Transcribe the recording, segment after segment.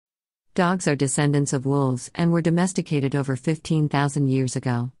Dogs are descendants of wolves and were domesticated over 15,000 years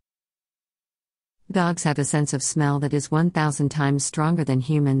ago. Dogs have a sense of smell that is 1,000 times stronger than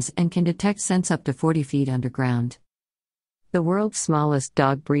humans and can detect scents up to 40 feet underground. The world's smallest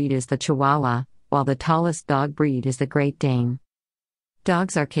dog breed is the Chihuahua, while the tallest dog breed is the Great Dane.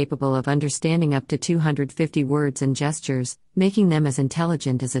 Dogs are capable of understanding up to 250 words and gestures, making them as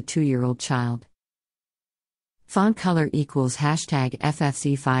intelligent as a 2-year-old child. Font color equals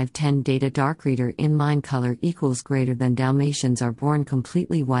 #FFC510 data dark reader inline color equals greater than Dalmatians are born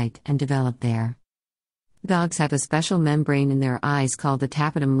completely white and develop there. Dogs have a special membrane in their eyes called the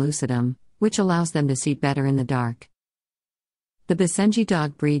tapetum lucidum, which allows them to see better in the dark. The Basenji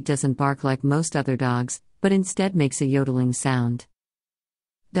dog breed doesn't bark like most other dogs, but instead makes a yodeling sound.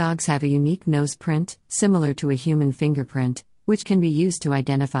 Dogs have a unique nose print, similar to a human fingerprint, which can be used to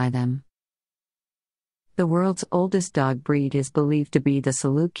identify them. The world's oldest dog breed is believed to be the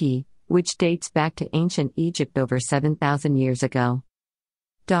Saluki, which dates back to ancient Egypt over 7,000 years ago.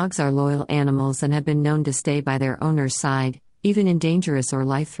 Dogs are loyal animals and have been known to stay by their owner's side, even in dangerous or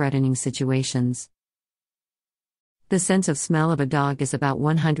life-threatening situations. The sense of smell of a dog is about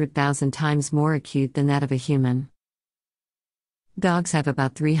 100,000 times more acute than that of a human. Dogs have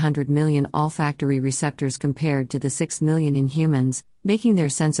about 300 million olfactory receptors compared to the 6 million in humans, making their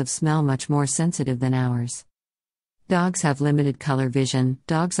sense of smell much more sensitive than ours. Dogs have limited color vision.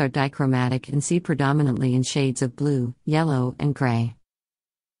 Dogs are dichromatic and see predominantly in shades of blue, yellow, and gray.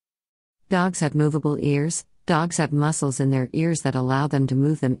 Dogs have movable ears. Dogs have muscles in their ears that allow them to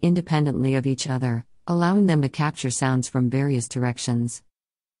move them independently of each other, allowing them to capture sounds from various directions.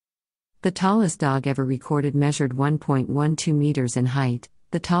 The tallest dog ever recorded measured 1.12 meters in height.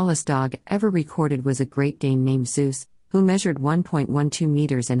 The tallest dog ever recorded was a Great Dane named Zeus, who measured 1.12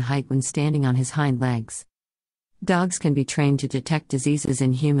 meters in height when standing on his hind legs. Dogs can be trained to detect diseases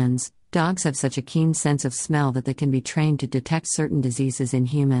in humans. Dogs have such a keen sense of smell that they can be trained to detect certain diseases in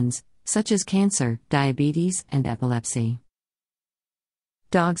humans, such as cancer, diabetes, and epilepsy.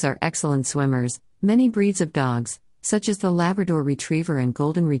 Dogs are excellent swimmers. Many breeds of dogs, such as the Labrador Retriever and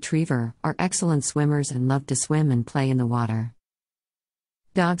Golden Retriever, are excellent swimmers and love to swim and play in the water.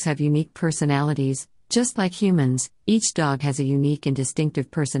 Dogs have unique personalities. Just like humans, each dog has a unique and distinctive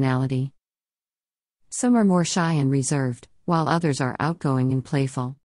personality. Some are more shy and reserved, while others are outgoing and playful.